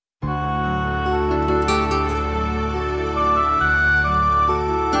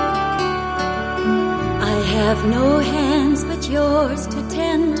have no hands but yours to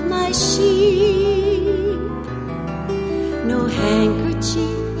tend my sheep, no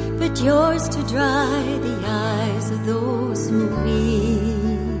handkerchief but yours to dry the eyes of those who weep.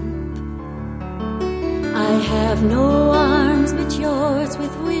 I have no arms but yours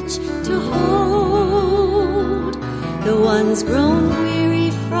with which to hold the ones grown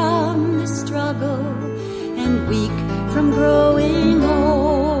weary from the struggle and weak from growing old.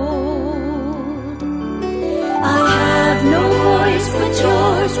 I have no voice but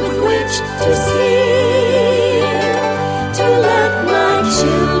yours with which to sing, to let my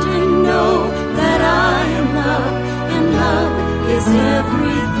children know that I am love, and love is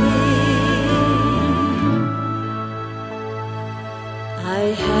everything.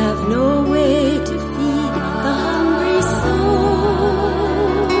 I have no way to feed the hungry souls,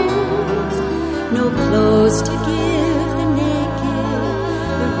 no clothes to give the naked,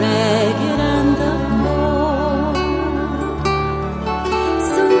 the ragged and the poor.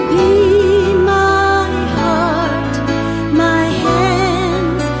 So be my heart, my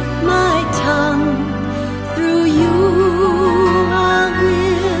hands, my tongue, through you all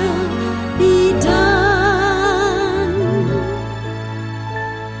will be done.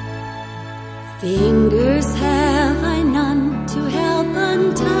 Fingers have I none to help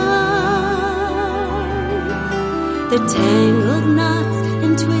untie the tangled knots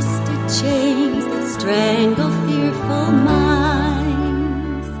and twisted chains that strangle fearful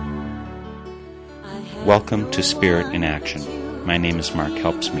minds. Welcome to Spirit in Action. My name is Mark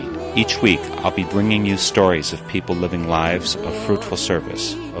Helpsmeet. Each week, I'll be bringing you stories of people living lives of fruitful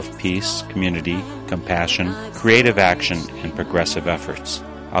service, of peace, community, compassion, creative action, and progressive efforts.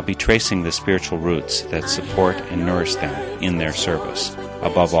 I'll be tracing the spiritual roots that support and nourish them in their service.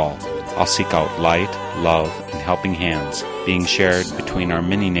 Above all, I'll seek out light, love, and helping hands being shared between our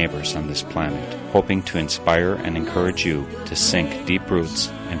many neighbors on this planet, hoping to inspire and encourage you to sink deep roots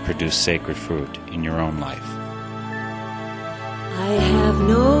and produce sacred fruit in your own life. I have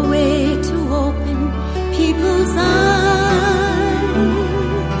no way to open people's eyes,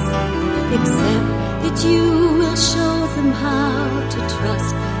 except that you will show them how to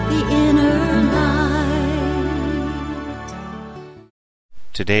trust the inner light.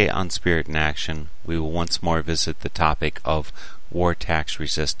 Today on Spirit in Action, we will once more visit the topic of war tax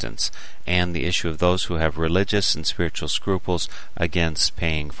resistance and the issue of those who have religious and spiritual scruples against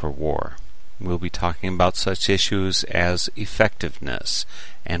paying for war. We'll be talking about such issues as effectiveness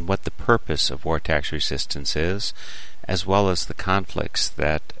and what the purpose of war tax resistance is, as well as the conflicts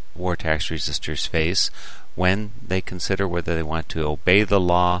that war tax resistors face when they consider whether they want to obey the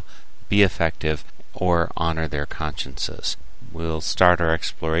law, be effective, or honor their consciences. We'll start our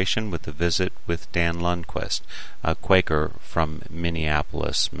exploration with a visit with Dan Lundquist, a Quaker from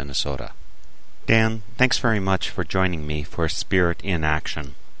Minneapolis, Minnesota. Dan, thanks very much for joining me for Spirit in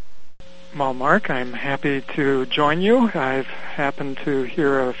Action. Well, Mark, I'm happy to join you. I've happened to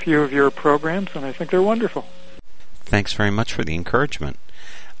hear a few of your programs, and I think they're wonderful. Thanks very much for the encouragement.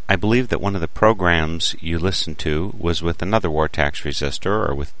 I believe that one of the programs you listened to was with another war tax resistor,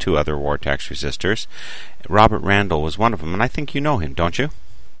 or with two other war tax resistors. Robert Randall was one of them, and I think you know him, don't you?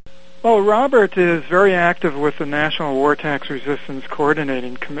 Well, Robert is very active with the National War Tax Resistance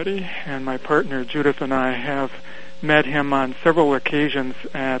Coordinating Committee, and my partner Judith and I have met him on several occasions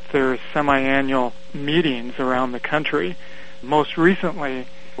at their semi-annual meetings around the country. Most recently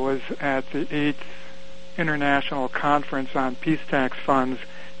was at the 8th International Conference on Peace Tax Funds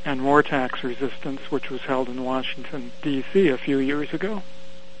and War Tax Resistance, which was held in Washington, D.C. a few years ago.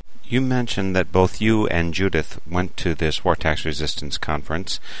 You mentioned that both you and Judith went to this War Tax Resistance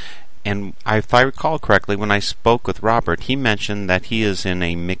Conference, and if I recall correctly, when I spoke with Robert, he mentioned that he is in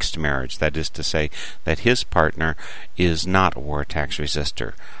a mixed marriage, that is to say, that his partner is not a war tax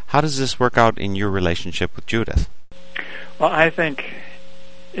resistor. How does this work out in your relationship with Judith? Well, I think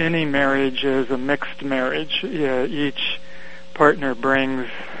any marriage is a mixed marriage. Each partner brings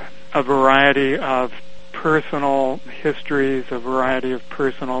a variety of personal histories, a variety of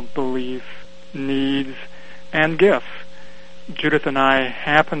personal beliefs, needs, and gifts. Judith and I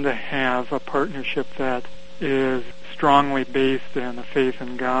happen to have a partnership that is strongly based in a faith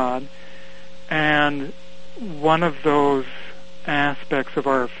in God, and one of those aspects of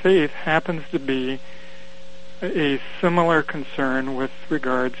our faith happens to be a similar concern with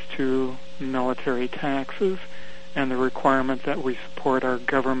regards to military taxes and the requirement that we support our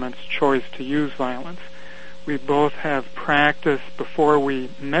government's choice to use violence. We both have practiced, before we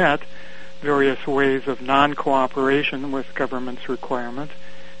met, various ways of non-cooperation with government's requirements,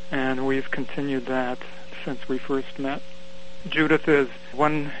 and we've continued that since we first met. Judith is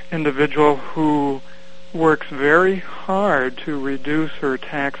one individual who works very hard to reduce her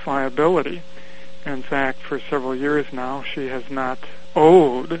tax liability. In fact, for several years now, she has not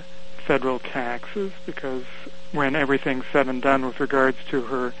owed federal taxes because when everything's said and done with regards to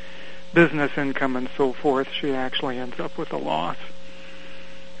her business income and so forth, she actually ends up with a loss.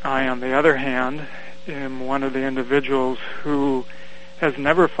 I, on the other hand, am one of the individuals who has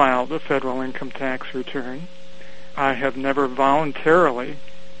never filed a federal income tax return. I have never voluntarily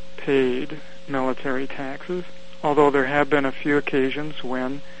paid military taxes, although there have been a few occasions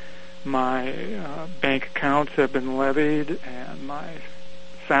when my bank accounts have been levied and my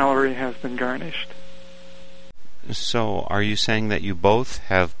salary has been garnished. So are you saying that you both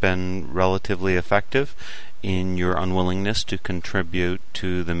have been relatively effective in your unwillingness to contribute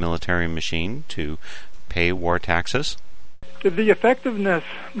to the military machine to pay war taxes? The effectiveness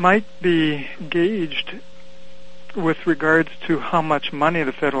might be gauged with regards to how much money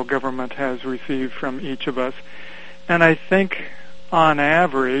the federal government has received from each of us. And I think, on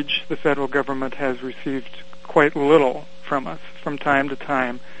average, the federal government has received quite little from us. From time to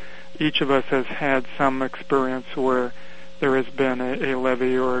time, each of us has had some experience where there has been a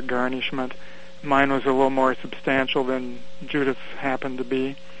levy or a garnishment. Mine was a little more substantial than Judith's happened to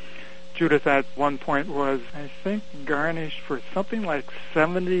be. Judith at one point was, I think, garnished for something like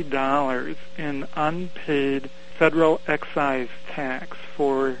 $70 in unpaid federal excise tax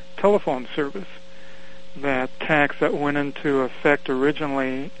for telephone service. That tax that went into effect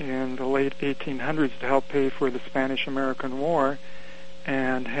originally in the late 1800s to help pay for the Spanish-American War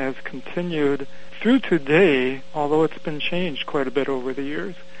and has continued through today, although it's been changed quite a bit over the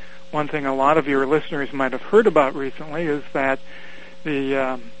years. One thing a lot of your listeners might have heard about recently is that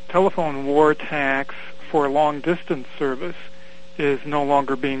the telephone war tax for long-distance service is no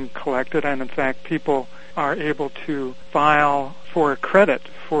longer being collected, and in fact people are able to file for a credit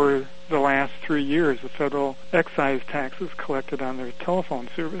for the last 3 years of federal excise taxes collected on their telephone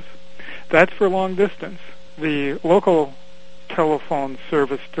service. That's for long distance. The local telephone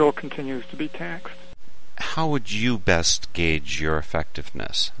service still continues to be taxed. How would you best gauge your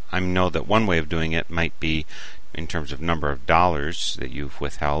effectiveness? I know that one way of doing it might be in terms of number of dollars that you've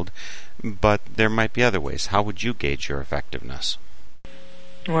withheld, but there might be other ways. How would you gauge your effectiveness?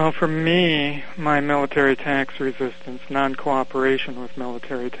 Well, for me, my military tax resistance, non-cooperation with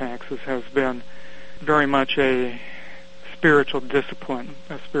military taxes, has been very much a spiritual discipline,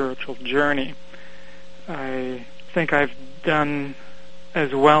 a spiritual journey. I think I've done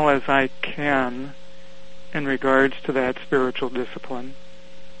as well as I can in regards to that spiritual discipline.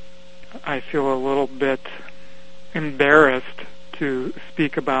 I feel a little bit embarrassed to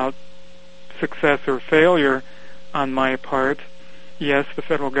speak about success or failure on my part. Yes, the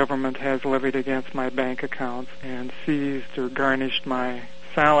federal government has levied against my bank accounts and seized or garnished my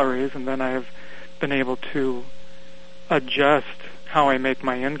salaries, and then I have been able to adjust how I make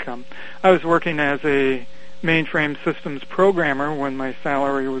my income. I was working as a mainframe systems programmer when my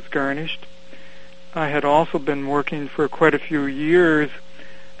salary was garnished. I had also been working for quite a few years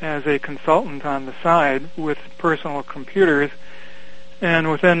as a consultant on the side with personal computers,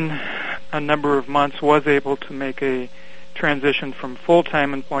 and within a number of months was able to make a transition from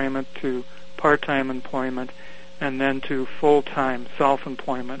full-time employment to part-time employment and then to full-time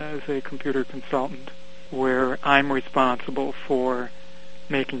self-employment as a computer consultant, where I'm responsible for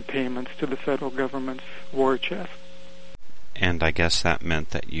making payments to the federal government's war chest. And I guess that meant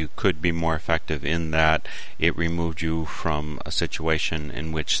that you could be more effective in that it removed you from a situation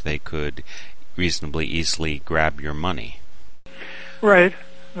in which they could reasonably easily grab your money. Right,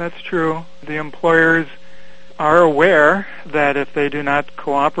 that's true. The employers are aware that if they do not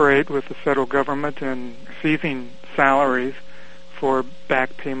cooperate with the federal government in seizing salaries for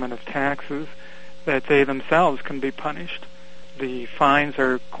back payment of taxes, that they themselves can be punished. The fines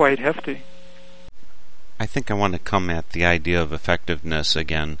are quite hefty. I think I want to come at the idea of effectiveness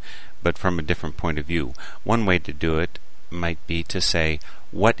again, but from a different point of view. One way to do it might be to say,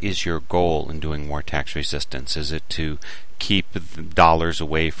 what is your goal in doing war tax resistance? Is it to keep dollars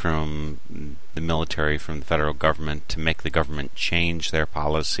away from the military, from the federal government, to make the government change their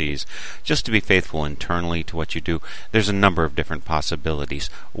policies, just to be faithful internally to what you do? There's a number of different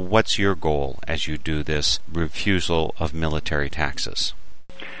possibilities. What's your goal as you do this refusal of military taxes?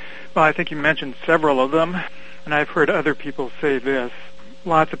 Well, I think you mentioned several of them, and I've heard other people say this.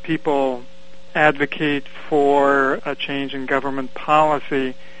 Lots of people advocate for a change in government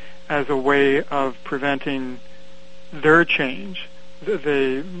policy as a way of preventing their change.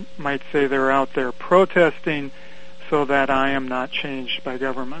 They might say they're out there protesting so that I am not changed by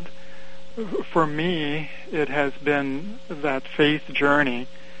government. For me, it has been that faith journey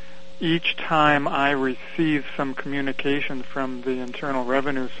each time I receive some communication from the Internal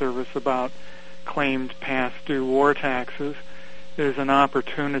Revenue Service about claimed past due war taxes is an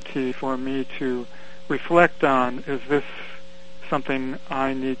opportunity for me to reflect on, is this something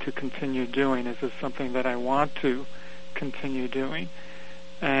I need to continue doing? Is this something that I want to continue doing?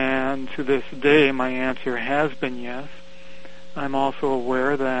 And to this day, my answer has been yes. I'm also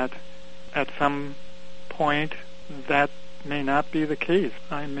aware that at some point that may not be the case.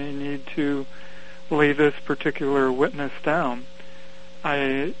 I may need to lay this particular witness down.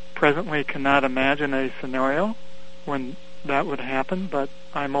 I presently cannot imagine a scenario when that would happen, but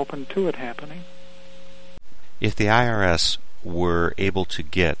I'm open to it happening. If the IRS were able to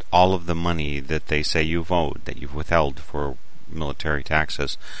get all of the money that they say you've owed, that you've withheld for military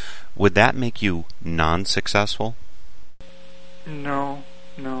taxes, would that make you non-successful? No.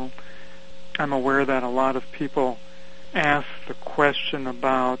 I'm aware that a lot of people ask the question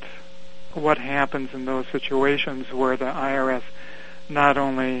about what happens in those situations where the IRS not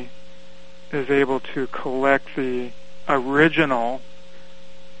only is able to collect the original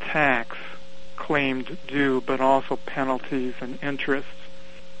tax claimed due, but also penalties and interests.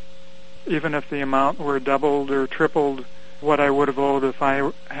 Even if the amount were doubled or tripled what I would have owed if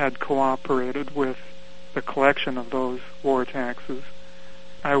I had cooperated with the collection of those war taxes,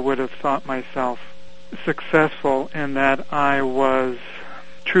 I would have thought myself successful in that I was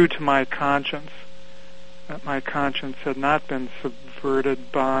true to my conscience, that my conscience had not been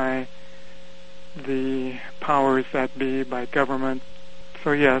subverted by the powers that be, by government.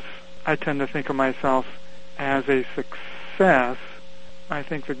 So yes, I tend to think of myself as a success. I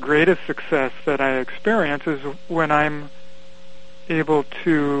think the greatest success that I experience is when I'm able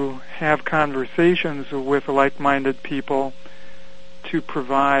to have conversations with like-minded people to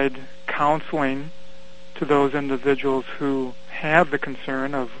provide counseling to those individuals who have the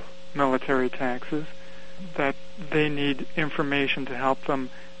concern of military taxes, that they need information to help them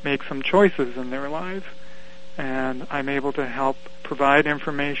make some choices in their lives. And I'm able to help provide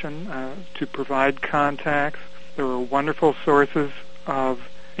information, to provide contacts. There are wonderful sources of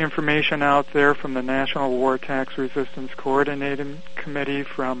information out there from the National War Tax Resistance Coordinating Committee,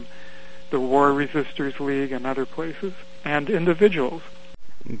 from the War Resisters League and other places, and individuals.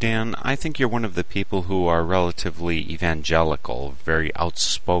 Dan, I think you're one of the people who are relatively evangelical, very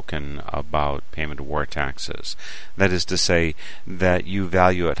outspoken about payment of war taxes. That is to say, that you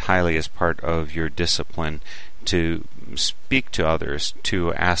value it highly as part of your discipline to speak to others,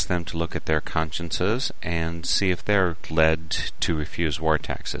 to ask them to look at their consciences and see if they're led to refuse war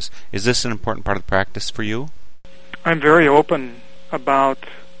taxes. Is this an important part of the practice for you? I'm very open about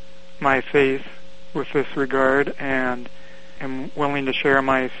my faith with this regard, and am willing to share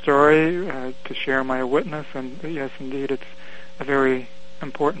my story, to share my witness, and yes, indeed, it's a very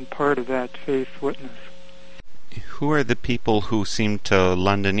important part of that faith witness. Who are the people who seem to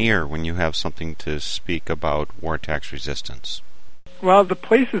lend an ear when you have something to speak about war tax resistance? Well, the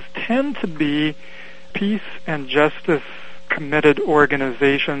places tend to be peace and justice committed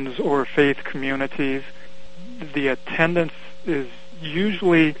organizations or faith communities. The attendance is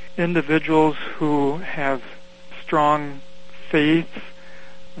usually individuals who have strong faith.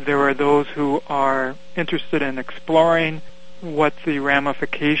 There are those who are interested in exploring what the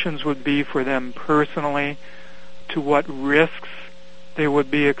ramifications would be for them personally, to what risks they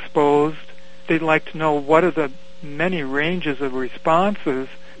would be exposed. They'd like to know what are the many ranges of responses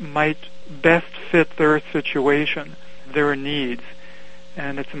might best fit their situation, their needs.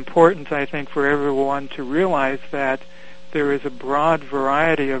 And it's important, I think, for everyone to realize that there is a broad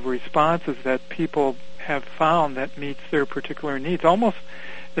variety of responses that people have found that meets their particular needs. Almost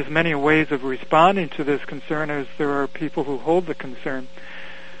as many ways of responding to this concern as there are people who hold the concern.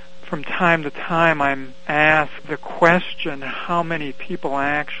 From time to time, I'm asked the question, how many people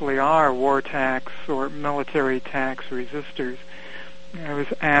actually are war tax or military tax resistors? I was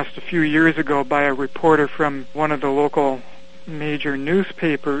asked a few years ago by a reporter from one of the local major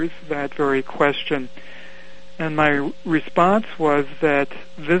newspapers that very question, and my response was that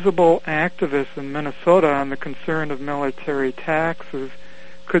visible activists in Minnesota on the concern of military taxes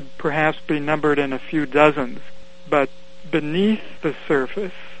could perhaps be numbered in a few dozens. But beneath the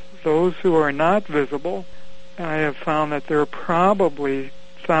surface, those who are not visible, I have found that there are probably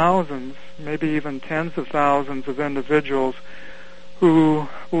thousands, maybe even tens of thousands of individuals who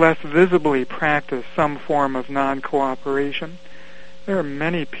less visibly practice some form of non-cooperation. There are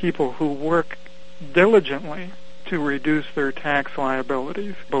many people who work diligently to reduce their tax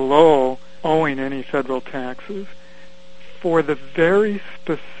liabilities below owing any federal taxes for the very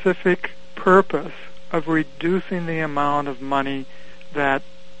specific purpose of reducing the amount of money that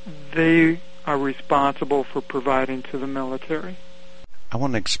they are responsible for providing to the military. I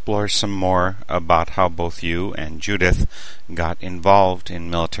want to explore some more about how both you and Judith got involved in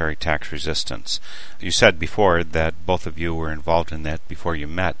military tax resistance. You said before that both of you were involved in that before you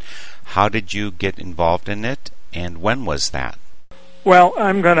met. How did you get involved in it, and when was that? Well,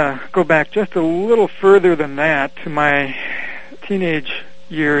 I'm going to go back just a little further than that to my teenage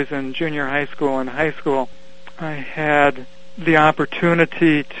years in junior high school and high school. I had the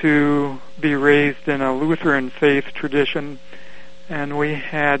opportunity to be raised in a Lutheran faith tradition, and we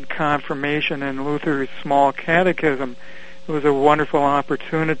had confirmation in Luther's small catechism. It was a wonderful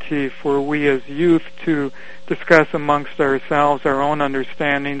opportunity for we as youth to discuss amongst ourselves our own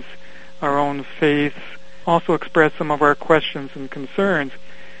understandings, our own faiths, also express some of our questions and concerns.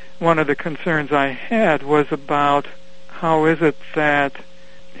 One of the concerns I had was about how is it that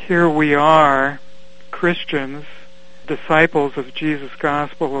here we are, Christians, disciples of Jesus'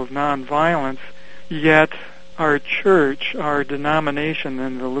 gospel of nonviolence, yet our church, our denomination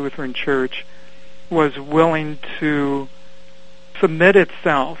in the Lutheran Church, was willing to submit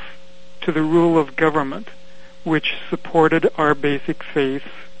itself to the rule of government, which supported our basic faith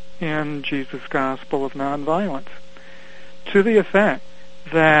in Jesus' gospel of nonviolence, to the effect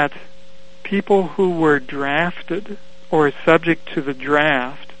that people who were drafted or subject to the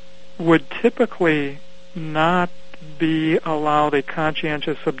draft would typically not be allowed a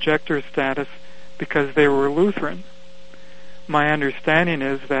conscientious objector status because they were Lutheran. My understanding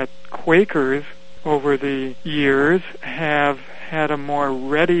is that Quakers over the years have had a more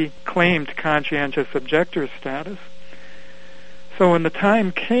ready claimed conscientious objector status. So when the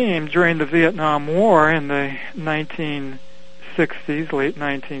time came during the Vietnam War in the 1960s, late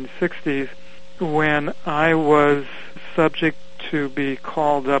 1960s, when I was subject to be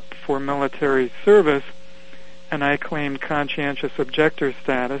called up for military service and I claimed conscientious objector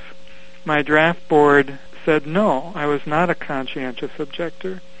status, my draft board said no, I was not a conscientious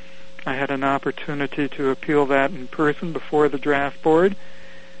objector. I had an opportunity to appeal that in person before the draft board,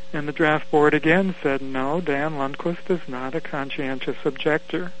 and the draft board again said no, Dan Lundquist is not a conscientious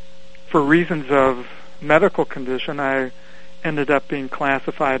objector. For reasons of medical condition, I ended up being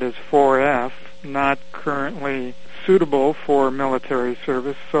classified as 4F, not currently suitable for military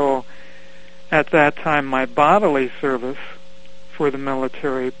service, so at that time my bodily service for the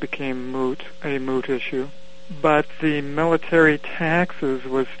military became a moot issue. But the military taxes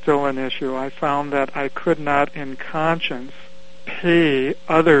was still an issue. I found that I could not in conscience pay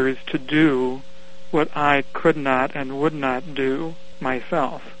others to do what I could not and would not do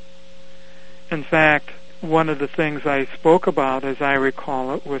myself. In fact, one of the things I spoke about, as I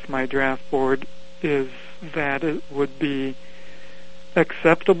recall it, with my draft board is that it would be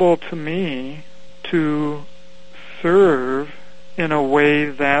acceptable to me to serve in a way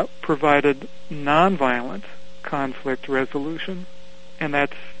that provided nonviolent conflict resolution. And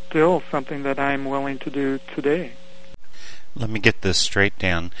that's still something that I'm willing to do today. Let me get this straight,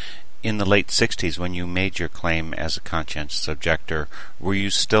 Dan. In the late 60s, when you made your claim as a conscientious objector, were you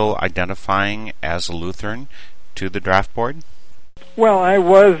still identifying as a Lutheran to the draft board? Well, I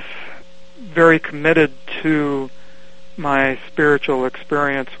was very committed to my spiritual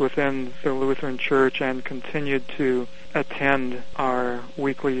experience within the Lutheran Church and continued to attend our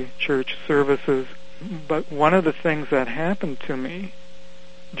weekly church services. But one of the things that happened to me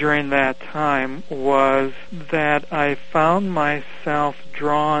during that time was that I found myself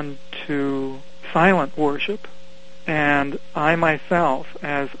drawn to silent worship. And I myself,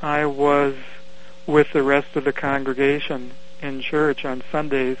 as I was with the rest of the congregation in church on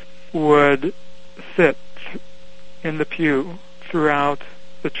Sundays, would sit in the pew throughout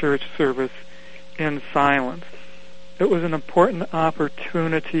the church service in silence. It was an important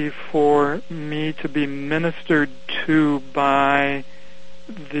opportunity for me to be ministered to by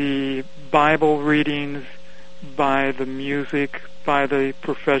the Bible readings, by the music, by the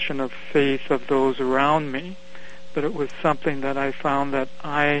profession of faith of those around me. But it was something that I found that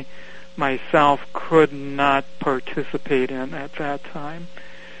I myself could not participate in at that time.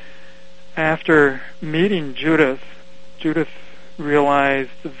 After meeting Judith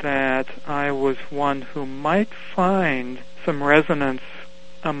realized that I was one who might find some resonance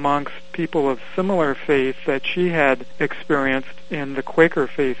amongst people of similar faith that she had experienced in the Quaker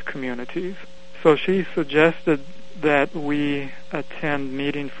faith communities. So she suggested that we attend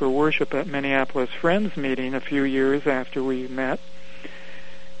Meeting for Worship at Minneapolis Friends Meeting a few years after we met.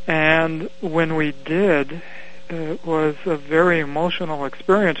 And when we did, it was a very emotional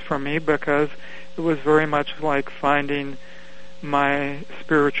experience for me because it was very much like finding my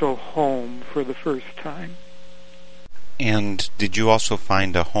spiritual home for the first time. And did you also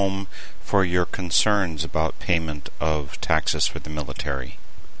find a home for your concerns about payment of taxes for the military?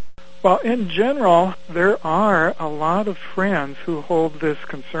 Well, in general, there are a lot of friends who hold this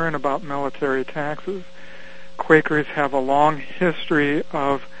concern about military taxes. Quakers have a long history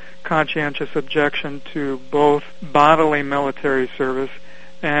of conscientious objection to both bodily military service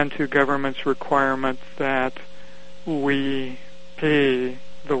and to government's requirement that we pay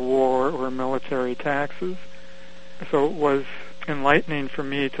the war or military taxes. So it was enlightening for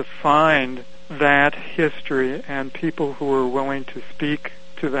me to find that history and people who were willing to speak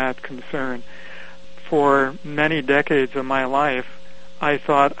to that concern. For many decades of my life, I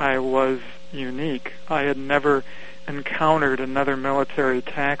thought I was unique. I had never encountered another military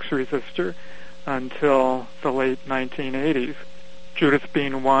tax resistor until the late 1980s. Judith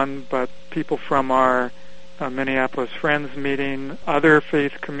being one, but people from our Minneapolis Friends meeting, other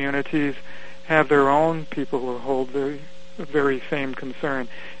faith communities have their own people who hold the very same concern.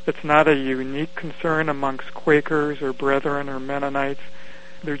 It's not a unique concern amongst Quakers or Brethren or Mennonites.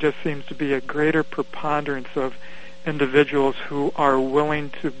 There just seems to be a greater preponderance of individuals who are willing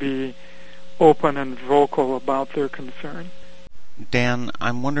to be open and vocal about their concern. Dan,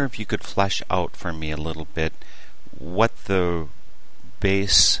 I'm wondering if you could flesh out for me a little bit what the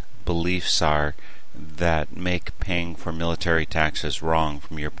base beliefs are that make paying for military taxes wrong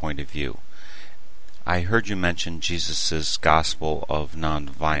from your point of view. I heard you mention Jesus' gospel of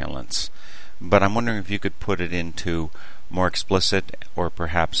nonviolence, but I'm wondering if you could put it into more explicit or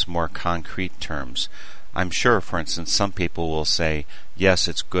perhaps more concrete terms. I'm sure, for instance, some people will say, yes,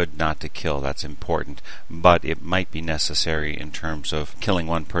 it's good not to kill, that's important, but it might be necessary in terms of killing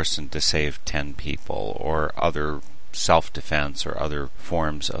one person to save 10 people, or other self-defense or other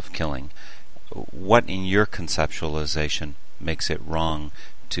forms of killing. What in your conceptualization makes it wrong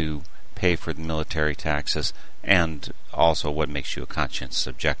to pay for the military taxes, and also what makes you a conscientious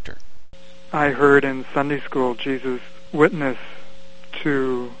objector? I heard in Sunday school Jesus witness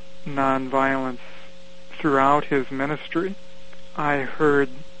to nonviolence throughout his ministry. I heard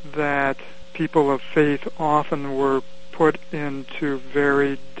that people of faith often were put into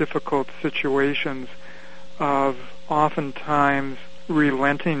very difficult situations of oftentimes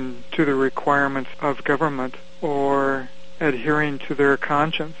relenting to the requirements of government or adhering to their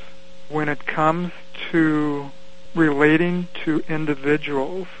conscience. When it comes to relating to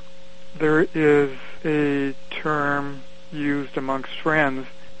individuals, there is a term used amongst friends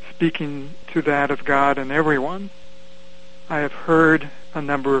speaking to that of God and everyone. I have heard a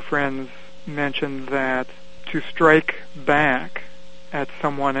number of friends mention that to strike back at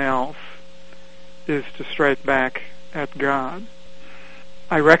someone else is to strike back at God.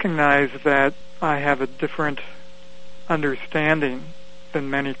 I recognize that I have a different understanding than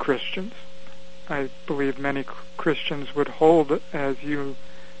many Christians. I believe many Christians would hold, as you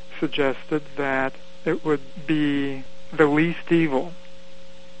suggested, that it would be the least evil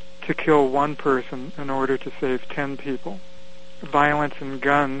to kill one person in order to save 10 people. Violence and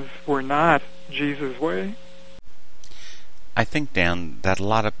guns were not Jesus' way. I think, Dan, that a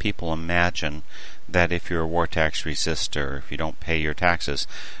lot of people imagine that if you're a war tax resistor, if you don't pay your taxes,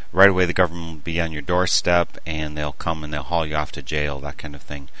 right away the government will be on your doorstep and they'll come and they'll haul you off to jail, that kind of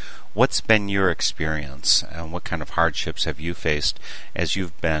thing. What's been your experience, and what kind of hardships have you faced as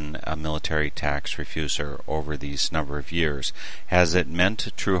you've been a military tax refuser over these number of years? Has it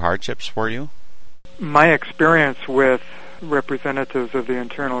meant true hardships for you? My experience with representatives of the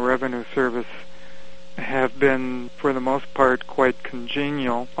Internal Revenue Service have been, for the most part, quite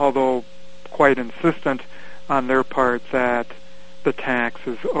congenial, although quite insistent on their part that the tax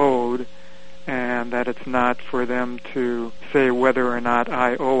is owed and that it's not for them to say whether or not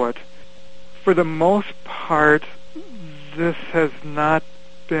I owe it. For the most part, this has not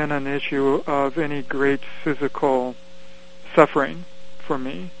been an issue of any great physical suffering for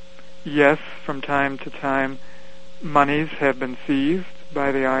me. Yes, from time to time, monies have been seized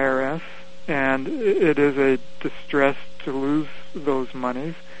by the IRS, and it is a distress to lose those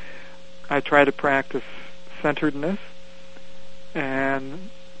monies. I try to practice centeredness, and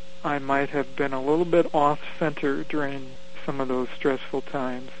I might have been a little bit off-center during some of those stressful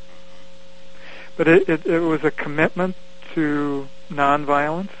times. But it was a commitment to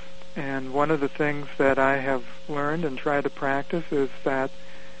nonviolence, and one of the things that I have learned and tried to practice is that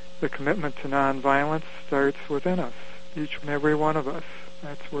the commitment to nonviolence starts within us, each and every one of us.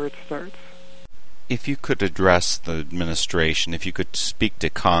 That's where it starts. If you could address the administration, if you could speak to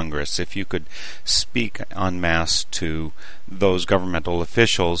Congress, if you could speak en masse to those governmental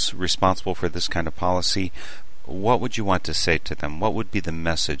officials responsible for this kind of policy, what would you want to say to them? What would be the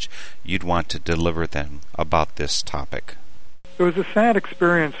message you'd want to deliver them about this topic? It was a sad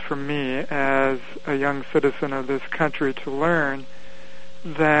experience for me as a young citizen of this country to learn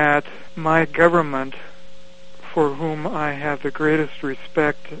that my government, for whom I have the greatest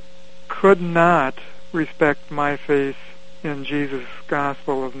respect, could not respect my faith in Jesus'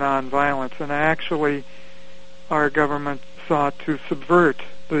 gospel of nonviolence. And actually, our government sought to subvert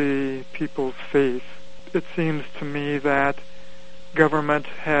the people's faith. It seems to me that government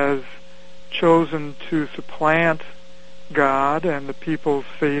has chosen to supplant God and the people's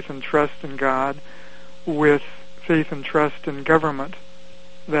faith and trust in God with faith and trust in government.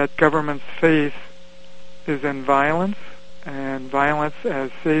 That government's faith is in violence, and violence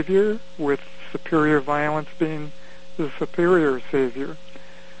as savior, with superior violence being the superior savior.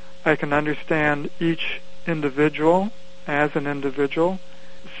 I can understand each individual as an individual,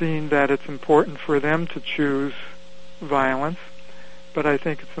 seeing that it's important for them to choose violence, but I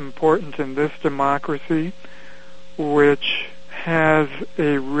think it's important in this democracy, which has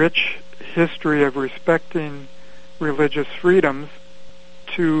a rich history of respecting religious freedoms,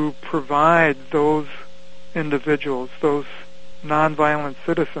 to provide those individuals, those nonviolent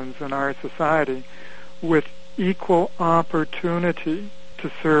citizens in our society, with equal opportunity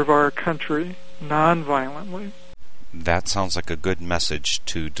to serve our country nonviolently. That sounds like a good message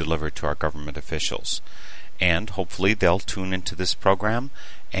to deliver to our government officials. And hopefully they'll tune into this program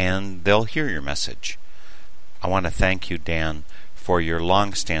and they'll hear your message. I want to thank you, Dan, for your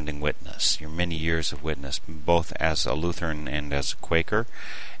long-standing witness, your many years of witness, both as a Lutheran and as a Quaker.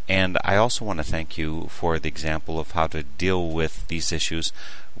 And I also want to thank you for the example of how to deal with these issues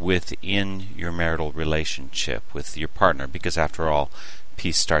within your marital relationship with your partner, because after all,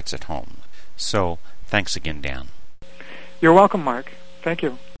 peace starts at home. So, thanks again, Dan. You're welcome, Mark. Thank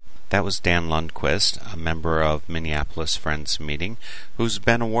you. That was Dan Lundquist, a member of Minneapolis Friends Meeting, who's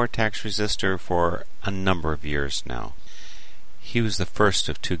been a war tax resistor for a number of years now. He was the first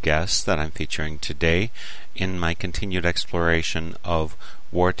of two guests that I'm featuring today in my continued exploration of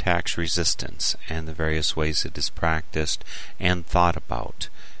war tax resistance and the various ways it is practiced and thought about,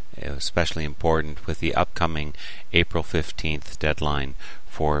 especially important with the upcoming April 15th deadline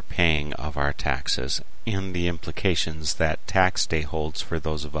for paying of our taxes and the implications that tax day holds for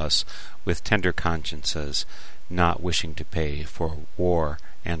those of us with tender consciences not wishing to pay for war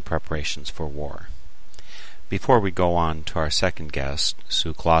and preparations for war. Before we go on to our second guest,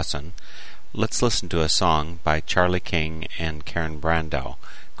 Sue Clausen, let's listen to a song by Charlie King and Karen Brandau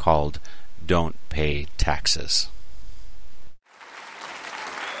called Don't Pay Taxes.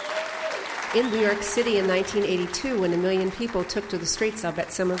 In New York City in 1982, when 1 million people took to the streets, I'll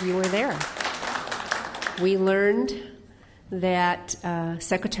bet some of you were there, we learned that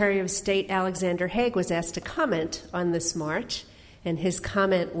Secretary of State Alexander Haig was asked to comment on this march, and his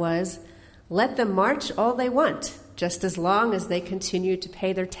comment was, "Let them march all they want, just as long as they continue to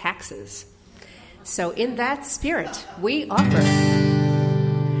pay their taxes." So in that spirit, we offer.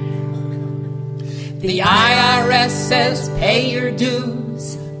 The IRS says pay your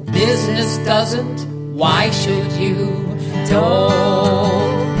dues. Business doesn't. Why should you?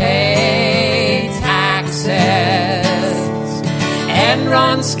 Don't pay taxes.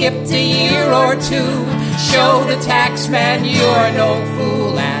 Enron skipped a year or two. Show the tax man you're no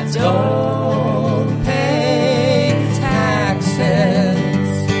fool and don't pay taxes.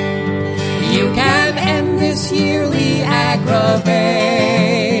 You can end this yearly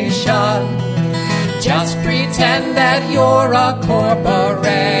aggravation. Just pretend that you're a corporation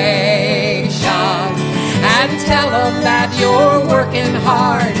and tell them that you're working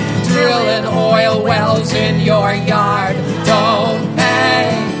hard, drilling oil wells in your yard. Don't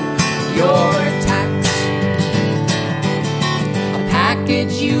pay your tax. A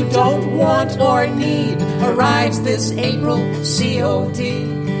package you don't want or need arrives this April, COD.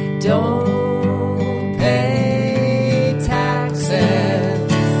 Don't pay taxes.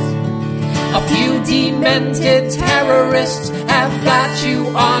 A few demented terrorists have got you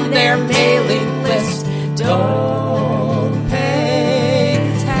on their mailing list. Don't pay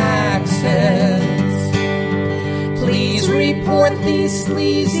taxes. Please report these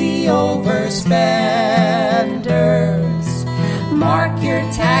sleazy overspenders. Mark your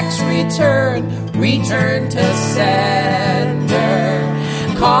tax return, return to sender.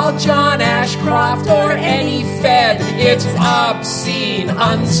 Call John Ashcroft or any Fed. It's obscene,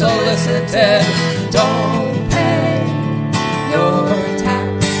 unsolicited. Don't pay your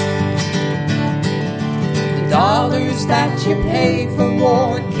tax. The dollars that you pay for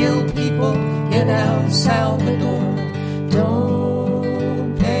war kill people in El Salvador.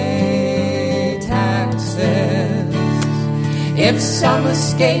 Don't pay taxes. If some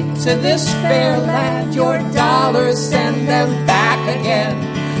escape to this fair land, your dollars send them back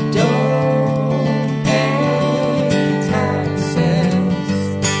again. Don't pay taxes.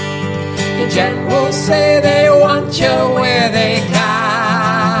 The generals say they want you where they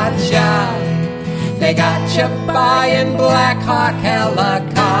got ya. They got you buying Black Hawk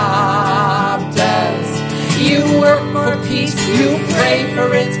helicopters. You work for peace, you pray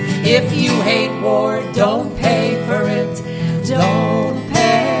for it. If you hate war, don't pay for it. Don't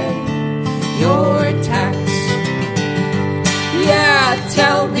pay your tax. Yeah,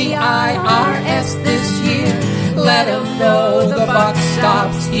 tell the IRS this year. Let them know the buck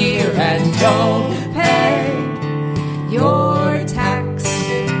stops here. And don't pay your tax.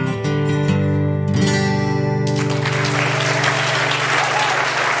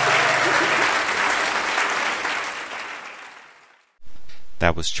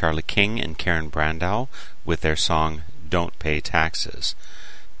 That was Charlie King and Karen Brandau with their song Don't Pay Taxes.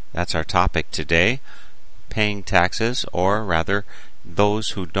 That's our topic today, paying taxes, or rather,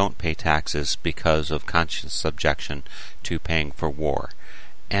 those who don't pay taxes because of conscious objection to paying for war.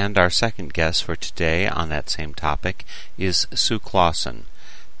 And our second guest for today on that same topic is Sue Clausen.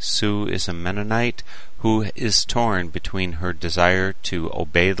 Sue is a Mennonite who is torn between her desire to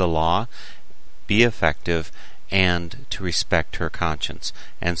obey the law, be effective, and to respect her conscience,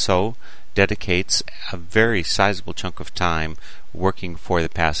 and so dedicates a very sizable chunk of time working for the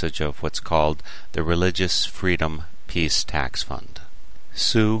passage of what's called the Religious Freedom Peace Tax Fund.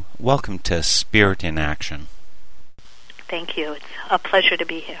 Sue, welcome to Spirit in Action. Thank you. It's a pleasure to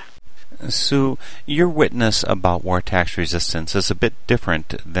be here. Sue, your witness about war tax resistance is a bit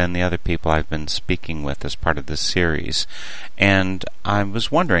different than the other people I've been speaking with as part of this series. And I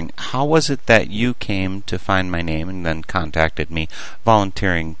was wondering, how was it that you came to find my name and then contacted me,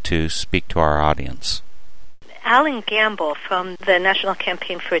 volunteering to speak to our audience? Alan Gamble from the National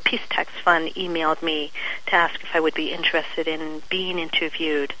Campaign for a Peace Tax Fund emailed me to ask if I would be interested in being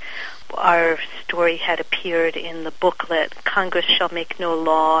interviewed. Our story had appeared in the booklet, Congress Shall Make No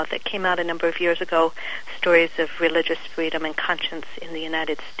Law, that came out a number of years ago, Stories of Religious Freedom and Conscience in the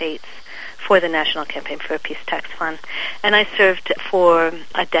United States, for the National Campaign for a Peace Tax Fund. And I served for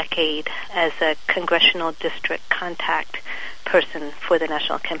a decade as a congressional district contact person for the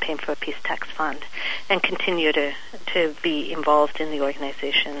National Campaign for a Peace Tax Fund, and continue to be involved in the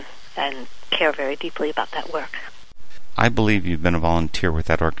organization and care very deeply about that work. I believe you've been a volunteer with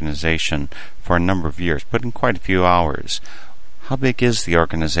that organization for a number of years, put in quite a few hours. How big is the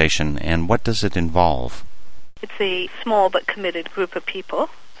organization, and what does it involve? It's a small but committed group of people,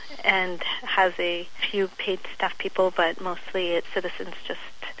 and has a few paid staff people, but mostly it's citizens just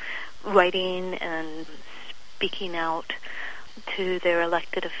writing and speaking out to their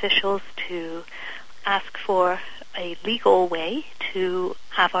elected officials to ask for a legal way to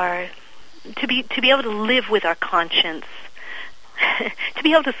have to be able to live with our conscience, to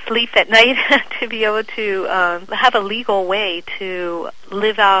be able to sleep at night, to be able to have a legal way to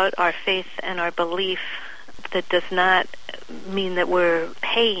live out our faith and our belief that does not mean that we're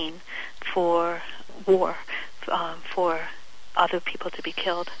paying for war, for other people to be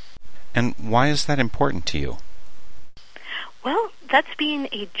killed. And why is that important to you? Well, that's been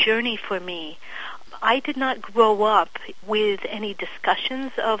a journey for me. I did not grow up with any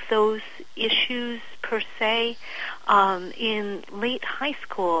discussions of those issues per se. In late high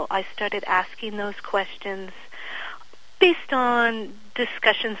school, I started asking those questions based on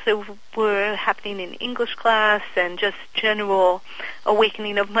discussions that were happening in English class and just general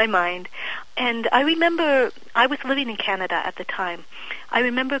awakening of my mind. And I remember, I was living in Canada at the time. I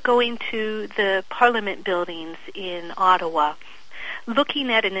remember going to the Parliament buildings in Ottawa, looking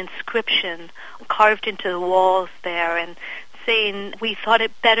at an inscription carved into the walls there and saying we thought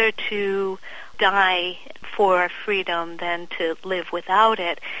it better to die for our freedom than to live without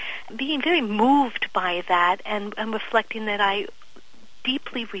it. Being very moved by that and reflecting that I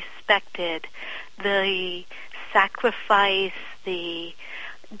deeply respected the sacrifice, the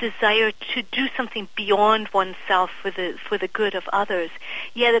desire to do something beyond oneself for the good of others.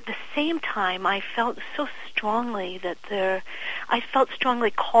 Yet at the same time, I felt so strongly that I felt strongly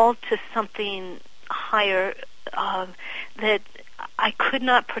called to something higher, that I could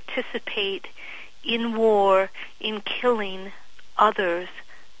not participate in war, in killing others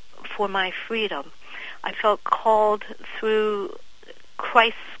for my freedom. I felt called through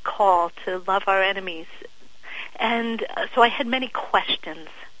Christ's call to love our enemies. And so I had many questions.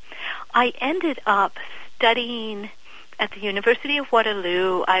 I ended up studying at the University of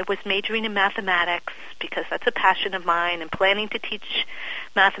Waterloo. I was majoring in mathematics because that's a passion of mine and planning to teach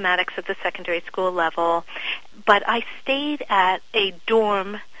mathematics at the secondary school level. But I stayed at a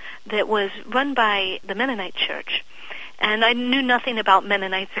dorm that was run by the Mennonite Church. And I knew nothing about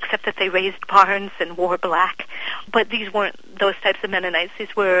Mennonites except that they raised barns and wore black. But these weren't those types of Mennonites.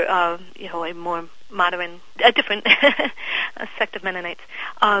 These were, a more modern, a different sect of Mennonites.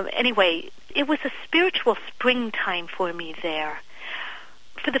 Anyway, it was a spiritual springtime for me there.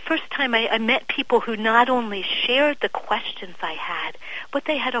 For the first time, I met people who not only shared the questions I had, but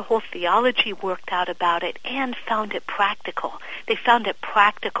they had a whole theology worked out about it and found it practical. They found it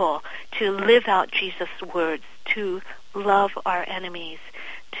practical to live out Jesus' words, to love our enemies,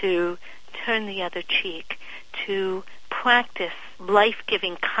 to turn the other cheek, to practice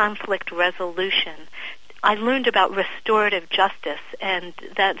life-giving conflict resolution. I learned about restorative justice, and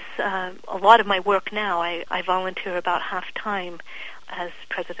that's a lot of my work now. I volunteer about half-time as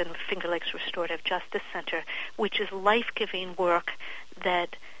president of Finger Lakes Restorative Justice Center, which is life-giving work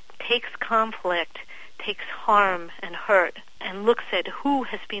that takes conflict, takes harm and hurt, and looks at who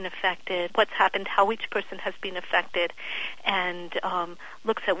has been affected, what's happened, how each person has been affected, and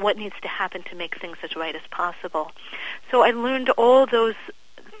looks at what needs to happen to make things as right as possible. So I learned all those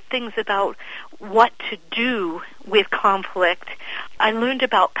things about what to do with conflict. I learned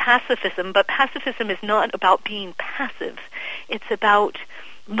about pacifism, but pacifism is not about being passive. It's about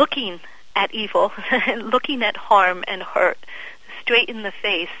looking at evil, looking at harm and hurt straight in the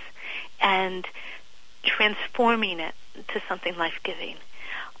face and transforming it to something life-giving.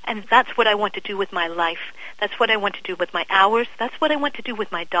 And that's what I want to do with my life. That's what I want to do with my hours. That's what I want to do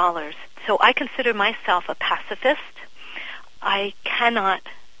with my dollars. So I consider myself a pacifist. I cannot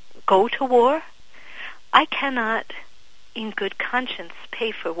go to war. I cannot, in good conscience,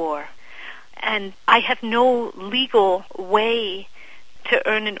 pay for war. And I have no legal way to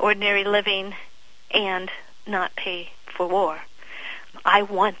earn an ordinary living and not pay for war. I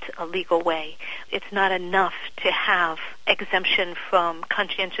want a legal way. It's not enough to have exemption from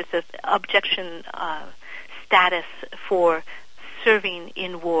conscientious objection status for serving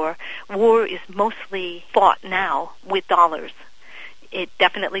in war. War is mostly fought now with dollars. It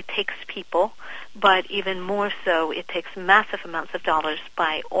definitely takes people, but even more so, it takes massive amounts of dollars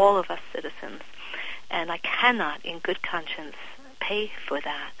by all of us citizens. And I cannot, in good conscience, pay for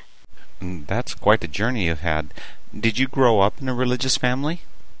that. That's quite a journey you've had. Did you grow up in a religious family?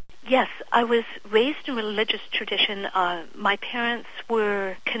 Yes, I was raised in religious tradition. My parents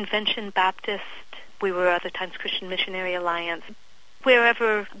were Convention Baptist. We were other times Christian Missionary Alliance.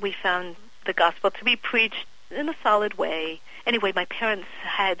 Wherever we found the gospel to be preached in a solid way. Anyway, my parents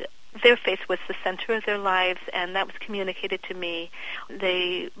had, their faith was the center of their lives, and that was communicated to me.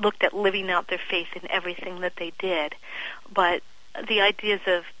 They looked at living out their faith in everything that they did. But the ideas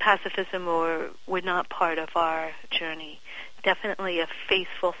of pacifism were not part of our journey. Definitely a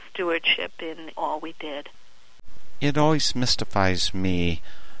faithful stewardship in all we did. It always mystifies me,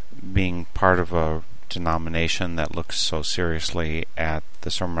 being part of a denomination that looks so seriously at the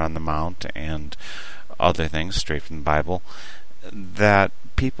Sermon on the Mount and other things straight from the Bible, that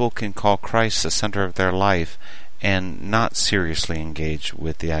people can call Christ the center of their life and not seriously engage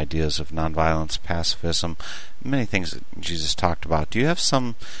with the ideas of nonviolence, pacifism, many things that Jesus talked about. Do you have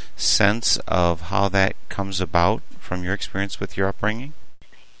some sense of how that comes about from your experience with your upbringing?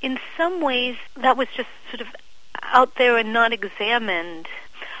 In some ways, that was just sort of out there and not examined.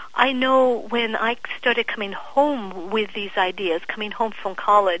 I know when I started coming home with these ideas, coming home from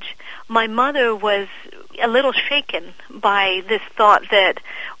college, my mother was a little shaken by this thought that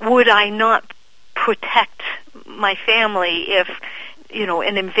would I not protect my family if,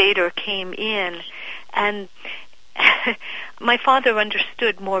 an invader came in. And my father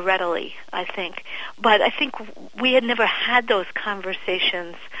understood more readily, I think. But I think we had never had those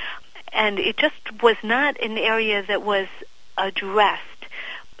conversations, and it just was not an area that was addressed.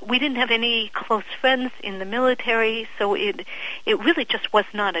 We didn't have any close friends in the military, so it really just was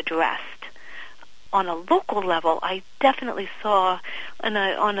not addressed. On a local level, I definitely saw, on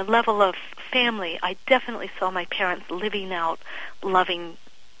a level of family, I definitely saw my parents living out loving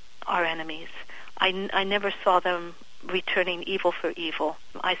our enemies. I never saw them returning evil for evil.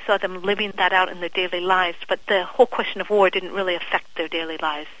 I saw them living that out in their daily lives, but the whole question of war didn't really affect their daily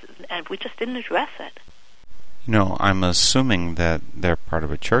lives, and we just didn't address it. I'm assuming that they're part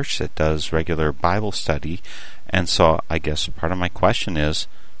of a church that does regular Bible study, and so I guess part of my question is,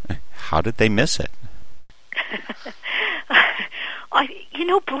 how did they miss it?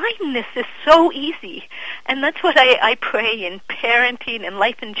 Blindness is so easy. And that's what I pray in parenting and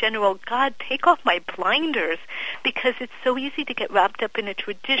life in general. God, take off my blinders, because it's so easy to get wrapped up in a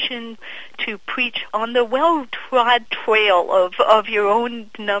tradition, to preach on the well-trod trail of your own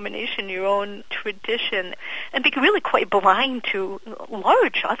denomination, your own tradition, and be really quite blind to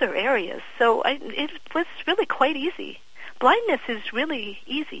large other areas. So it was really quite easy. Blindness is really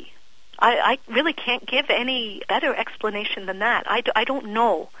easy. I really can't give any better explanation than that. I don't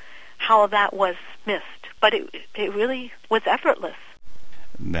know how that was missed, but it really was effortless.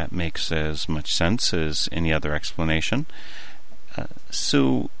 That makes as much sense as any other explanation.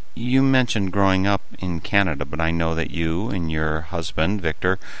 Sue, you mentioned growing up in Canada, but I know that you and your husband,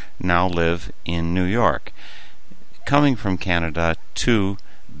 Victor, now live in New York. Coming from Canada to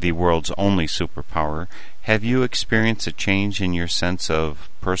the world's only superpower, have you experienced a change in your sense of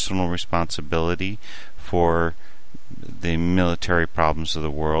personal responsibility for the military problems of the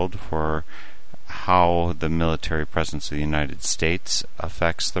world, for how the military presence of the United States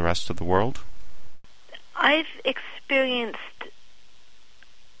affects the rest of the world? I've experienced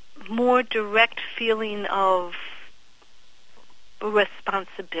more direct feeling of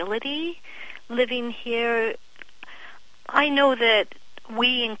responsibility living here. I know that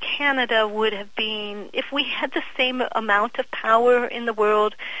we in Canada would have been, if we had the same amount of power in the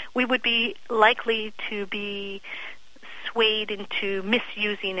world, we would be likely to be swayed into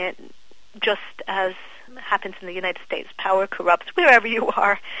misusing it, just as happens in the United States. Power corrupts wherever you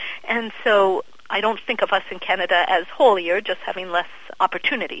are. And so I don't think of us in Canada as holier, just having less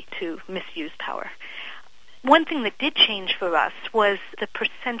opportunity to misuse power. One thing that did change for us was the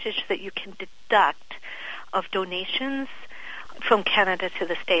percentage that you can deduct of donations from Canada to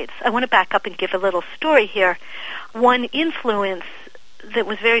the States. I want to back up and give a little story here. One influence that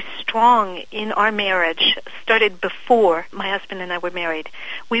was very strong in our marriage started before my husband and I were married.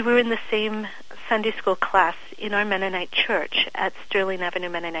 We were in the same Sunday school class in our Mennonite church at Sterling Avenue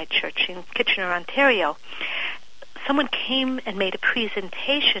Mennonite Church in Kitchener, Ontario. Someone came and made a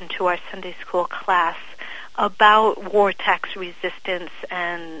presentation to our Sunday school class about war tax resistance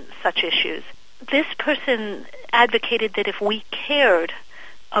and such issues. This person advocated that if we cared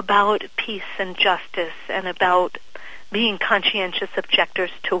about peace and justice and about being conscientious objectors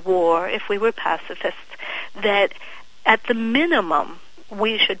to war, if we were pacifists, that at the minimum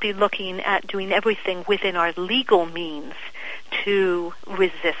we should be looking at doing everything within our legal means to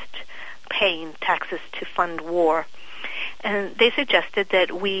resist paying taxes to fund war. And they suggested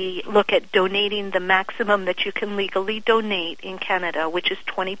that we look at donating the maximum that you can legally donate in Canada, which is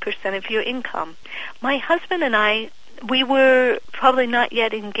 20% of your income. My husband and I, we were probably not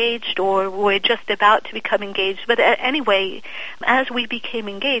yet engaged, or were just about to become engaged. But anyway, as we became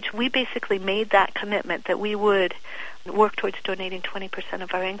engaged, we basically made that commitment that we would work towards donating 20%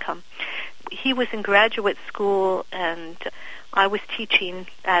 of our income. He was in graduate school, and I was teaching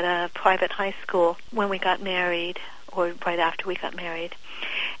at a private high school when we got married, or right after we got married.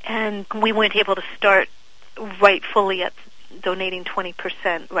 And we weren't able to start right fully at donating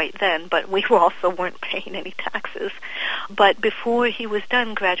 20% right then, but we also weren't paying any taxes. But before he was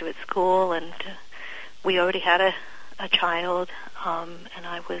done graduate school, and we already had a child, and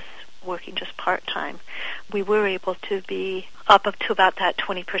I was working just part-time, we were able to be up to about that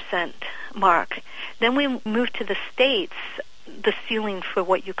 20% mark. Then we moved to the States. The ceiling for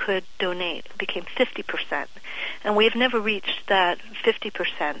what you could donate became 50%. And we've never reached that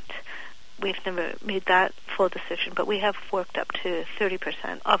 50%. We've never made that full decision, but we have worked up to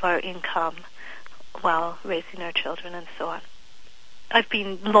 30% of our income while raising our children and so on. I've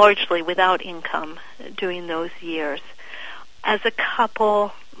been largely without income during those years. As a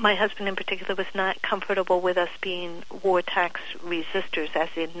couple, my husband in particular was not comfortable with us being war tax resistors, as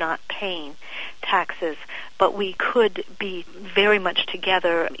in not paying taxes, but we could be very much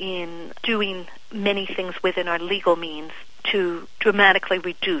together in doing many things within our legal means to dramatically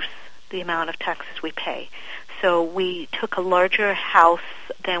reduce the amount of taxes we pay. So we took a larger house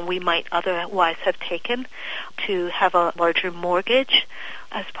than we might otherwise have taken to have a larger mortgage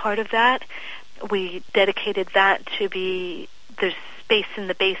as part of that. We dedicated that to be, there's space in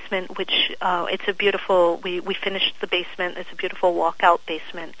the basement, which it's a beautiful, we finished the basement, it's a beautiful walkout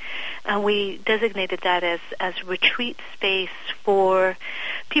basement. And we designated that as retreat space for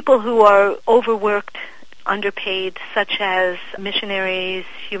people who are overworked, underpaid, such as missionaries,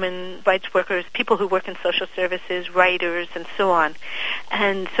 human rights workers, people who work in social services, writers, and so on.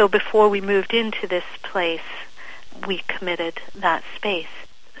 And so before we moved into this place, we committed that space.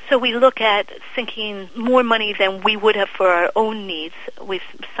 So we look at sinking more money than we would have for our own needs. We've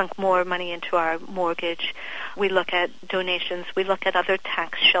sunk more money into our mortgage. We look at donations. We look at other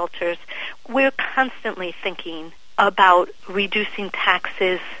tax shelters. We're constantly thinking about reducing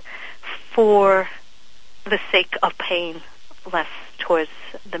taxes for the sake of paying less towards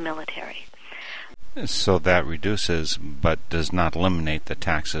the military. So that reduces, but does not eliminate the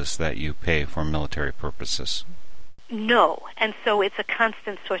taxes that you pay for military purposes. No, and so it's a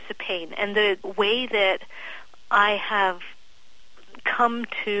constant source of pain. And the way that I have come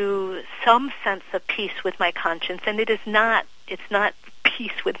to some sense of peace with my conscience, and it's not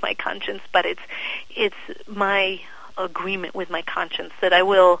peace with my conscience, but it's my agreement with my conscience that I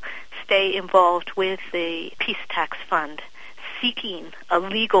will stay involved with the Peace Tax Fund, seeking a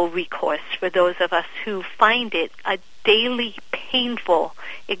legal recourse for those of us who find it a daily painful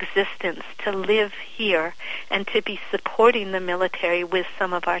existence to live here and to be supporting the military with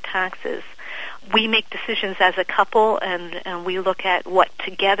some of our taxes. We make decisions as a couple, and we look at what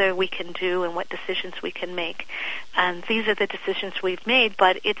together we can do and what decisions we can make. And these are the decisions we've made,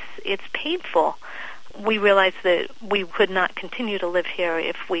 but it's painful. We realize that we could not continue to live here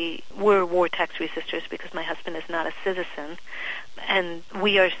if we were war tax resistors, because my husband is not a citizen, and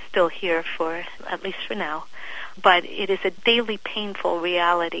we are still here for, at least for now. But it is a daily painful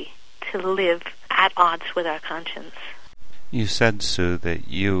reality to live at odds with our conscience. You said, Sue, that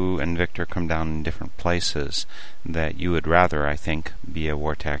you and Victor come down in different places, that you would rather, I think, be a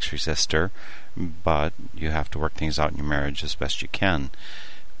war tax resistor, but you have to work things out in your marriage as best you can.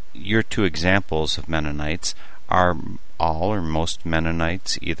 Your two examples of Mennonites, are all or most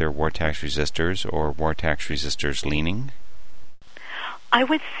Mennonites either war tax resistors or war tax resistors leaning? I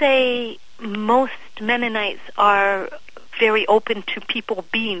would say most Mennonites are very open to people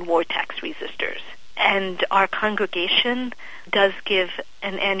being war tax resistors. And our congregation does give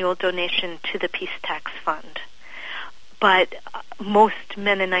an annual donation to the Peace Tax Fund. But most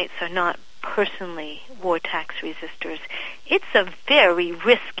Mennonites are not personally war tax resistors. It's a very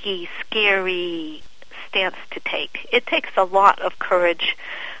risky, scary stance to take. It takes a lot of courage,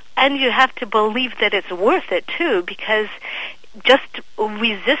 and you have to believe that it's worth it too, because just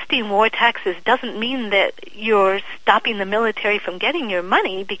resisting war taxes doesn't mean that you're stopping the military from getting your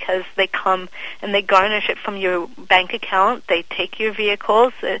money, because they come and they garnish it from your bank account, they take your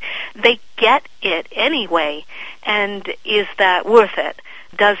vehicles, they get it anyway. And is that worth it?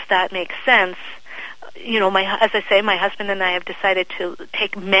 Does that make sense? You know, as I say, my husband and I have decided to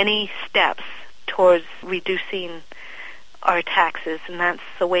take many steps towards reducing our taxes, and that's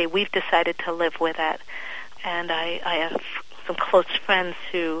the way we've decided to live with it. And I have some close friends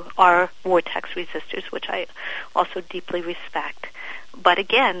who are war tax resistors, which I also deeply respect. But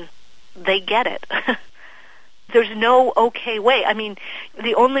again, they get it. There's no okay way. I mean,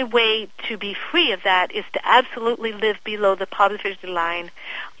 the only way to be free of that is to absolutely live below the poverty line.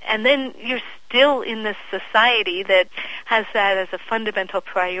 And then you're still in this society that has that as a fundamental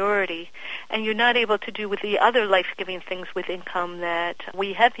priority, and you're not able to do with the other life-giving things with income that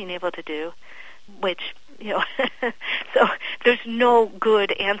we have been able to do, which, you know, so there's no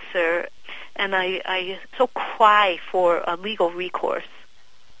good answer, and I so cry for a legal recourse.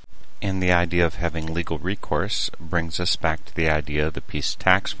 And the idea of having legal recourse brings us back to the idea of the Peace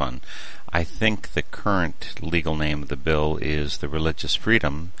Tax Fund. I think the current legal name of the bill is the Religious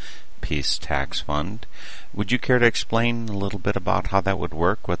Freedom Peace Tax Fund. Would you care to explain a little bit about how that would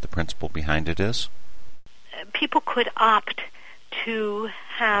work, what the principle behind it is? People could opt to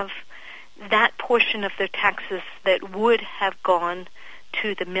have that portion of their taxes that would have gone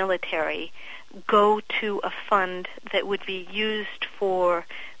to the military go to a fund that would be used for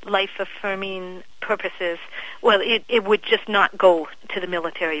life-affirming purposes. Well, it would just not go to the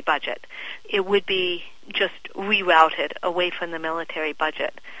military budget. It would be just rerouted away from the military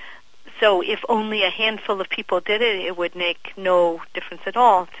budget. So if only a handful of people did it, it would make no difference at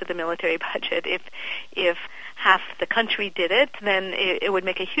all to the military budget. If half the country did it, then it would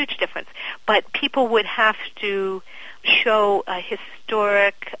make a huge difference. But people would have to show a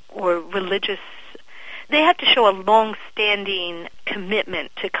historic or religious, they have to show a long-standing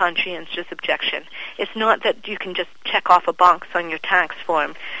commitment to conscientious objection. It's not that you can just check off a box on your tax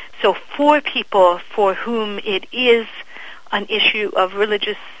form. So for people for whom it is an issue of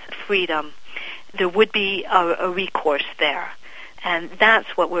religious freedom, there would be a recourse there. And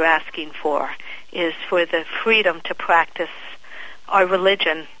that's what we're asking for, is for the freedom to practice our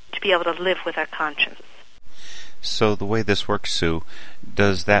religion, to be able to live with our conscience. So the way this works, Sue,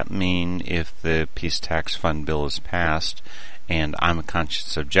 does that mean if the Peace Tax Fund bill is passed and I'm a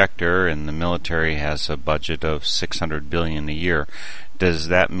conscious objector and the military has a budget of $600 billion a year, Does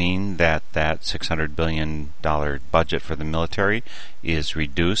that mean that $600 billion budget for the military is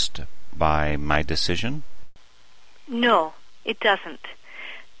reduced by my decision? No, it doesn't.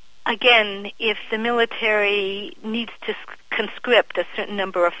 Again, if the military needs to conscript a certain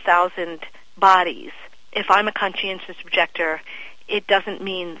number of thousand bodies, if I'm a conscientious objector, it doesn't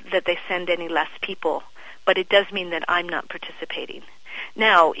mean that they send any less people, but it does mean that I'm not participating.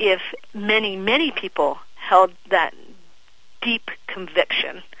 Now, if many, many people held that deep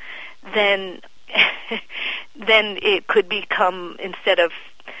conviction, then it could become, instead of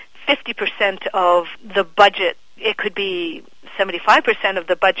 50% of the budget, it could be 75% of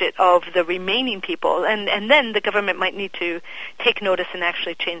the budget of the remaining people, and then the government might need to take notice and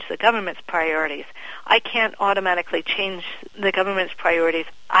actually change the government's priorities. I can't automatically change the government's priorities.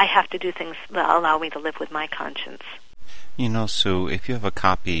 I have to do things that allow me to live with my conscience. You know, Sue, if you have a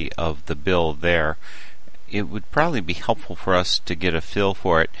copy of the bill there, it would probably be helpful for us to get a feel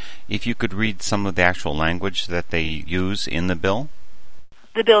for it if you could read some of the actual language that they use in the bill.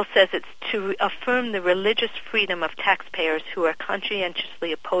 The bill says it's to affirm the religious freedom of taxpayers who are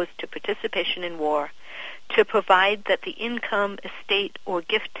conscientiously opposed to participation in war, to provide that the income, estate, or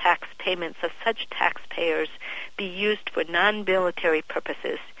gift tax payments of such taxpayers be used for non-military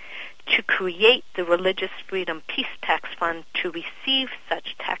purposes, to create the Religious Freedom Peace Tax Fund to receive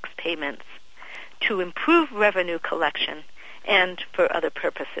such tax payments, to improve revenue collection, and for other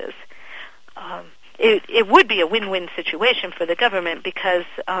purposes. It would be a win-win situation for the government because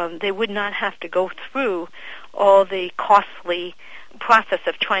they would not have to go through all the costly process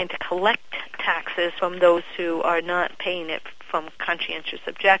of trying to collect taxes from those who are not paying it from conscientious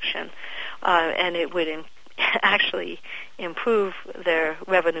objection, and it would actually improve their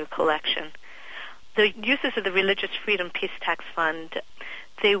revenue collection. The uses of the Religious Freedom Peace Tax Fund,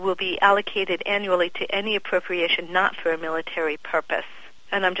 they will be allocated annually to any appropriation not for a military purpose.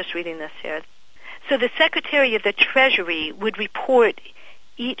 And I'm just reading this here. So the Secretary of the Treasury would report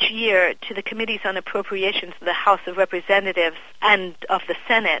each year to the Committees on Appropriations of the House of Representatives and of the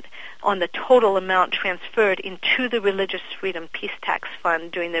Senate on the total amount transferred into the Religious Freedom Peace Tax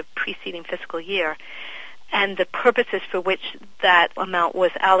Fund during the preceding fiscal year, and the purposes for which that amount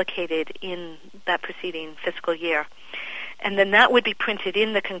was allocated in that preceding fiscal year. And then that would be printed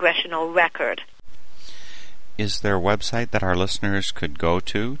in the congressional record. Is there a website that our listeners could go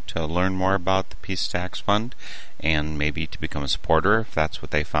to learn more about the Peace Tax Fund and maybe to become a supporter if that's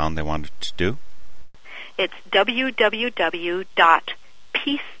what they found they wanted to do? It's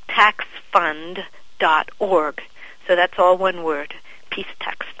www.peacetaxfund.org. So that's all one word,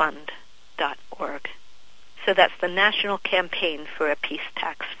 peacetaxfund.org. So that's the national campaign for a peace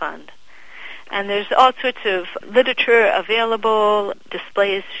tax fund. And there's all sorts of literature available,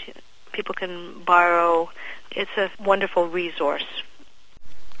 displays people can borrow. It's a wonderful resource.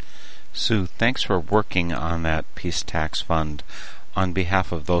 Sue, thanks for working on that Peace Tax Fund on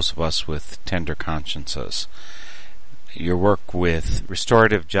behalf of those of us with tender consciences. Your work with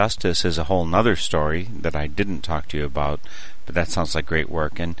restorative justice is a whole nother story that I didn't talk to you about, but that sounds like great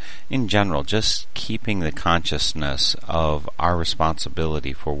work. And in general, just keeping the consciousness of our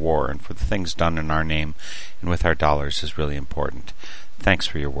responsibility for war and for the things done in our name and with our dollars is really important. Thanks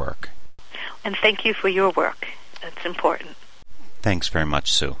for your work. And thank you for your work. That's important. Thanks very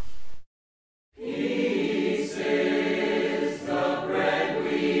much, Sue. Peace is the bread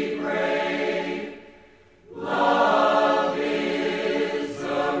we pray. Love is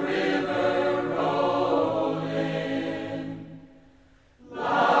the river rolling.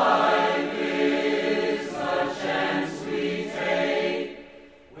 Life is a chance we take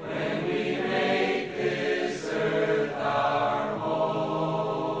when we make this earth our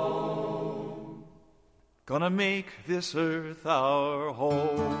home. Gonna make this earth our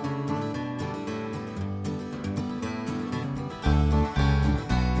home.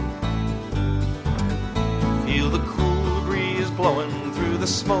 Feel the cool breeze blowing through the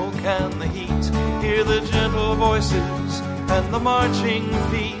smoke and the heat. Hear the gentle voices and the marching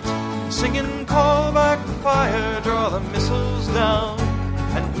feet, singing, call back the fire, draw the missiles down,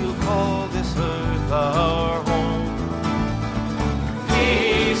 and we'll call this earth our home.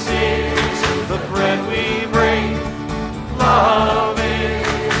 Peace is the bread we break. Love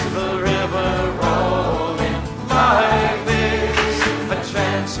is the river rolling. Life is a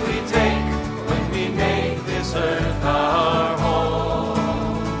chance we take when we make this earth our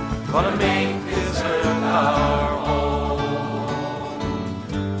home. Gonna make this earth our home.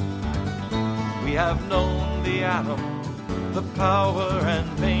 We have known the atom, the power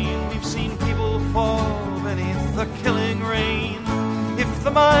and pain. We've seen people fall beneath the killing rain. If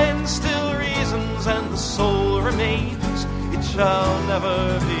the mind still reasons and the soul remains, it shall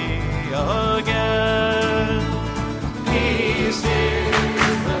never be again. Peace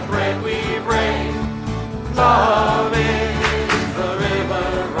is the bread we break. Love is the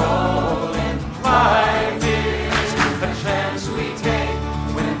river rolling. Life is a chance we take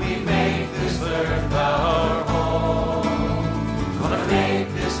when we make this earth our home. Gonna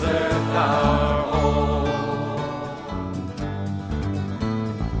make this earth our home.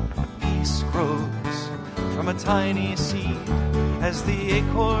 Peace grows from a tiny seed as the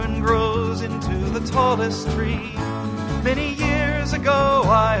acorn grows into the tallest tree. Many years ago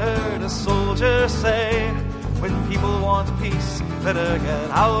I heard a soldier say, when people want peace, better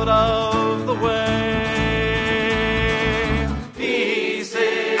get out of the way. Peace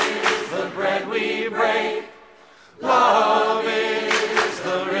is the bread we break. Love is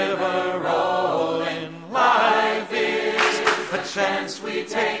the river rolling. Life is a chance we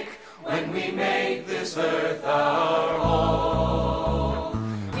take when we make this earth our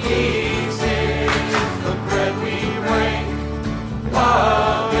home. Peace is the bread we break.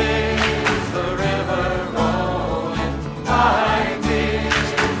 Love is the river rolling. Life is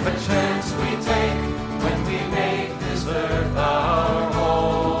a chance we take when we make this earth our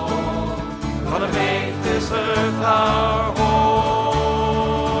home. Gonna make this earth our home.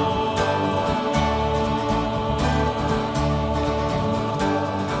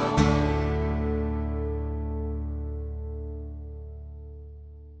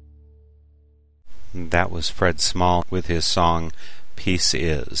 That was Fred Small with his song, Peace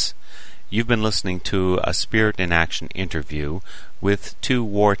Is. You've been listening to a Spirit in Action interview with two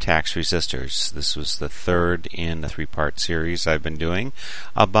war tax resistors. This was the third in a three-part series I've been doing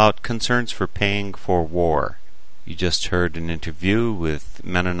about concerns for paying for war. You just heard an interview with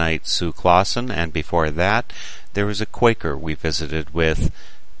Mennonite Sue Clausen, and before that there was a Quaker we visited with,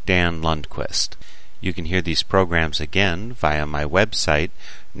 Dan Lundquist. You can hear these programs again via my website,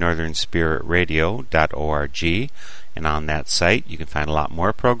 northernspiritradio.org, and on that site you can find a lot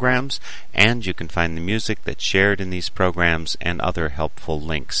more programs, and you can find the music that's shared in these programs and other helpful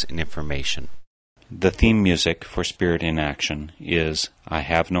links and information. The theme music for Spirit in Action is I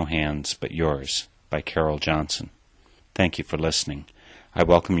Have No Hands But Yours by Carol Johnson. Thank you for listening. I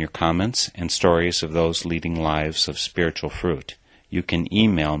welcome your comments and stories of those leading lives of spiritual fruit. You can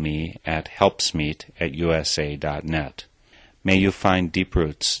email me at helpsmeet@usa.net. May you find deep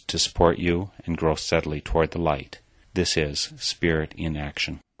roots to support you and grow steadily toward the light. This is Spirit in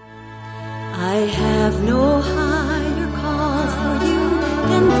Action. I have no higher call for you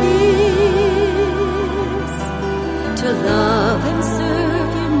than this, to love and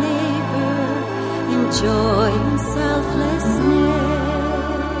serve your neighbor in joy and selflessness.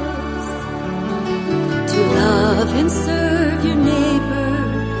 To love and serve your neighbor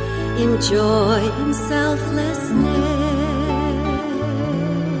in joy and selflessness.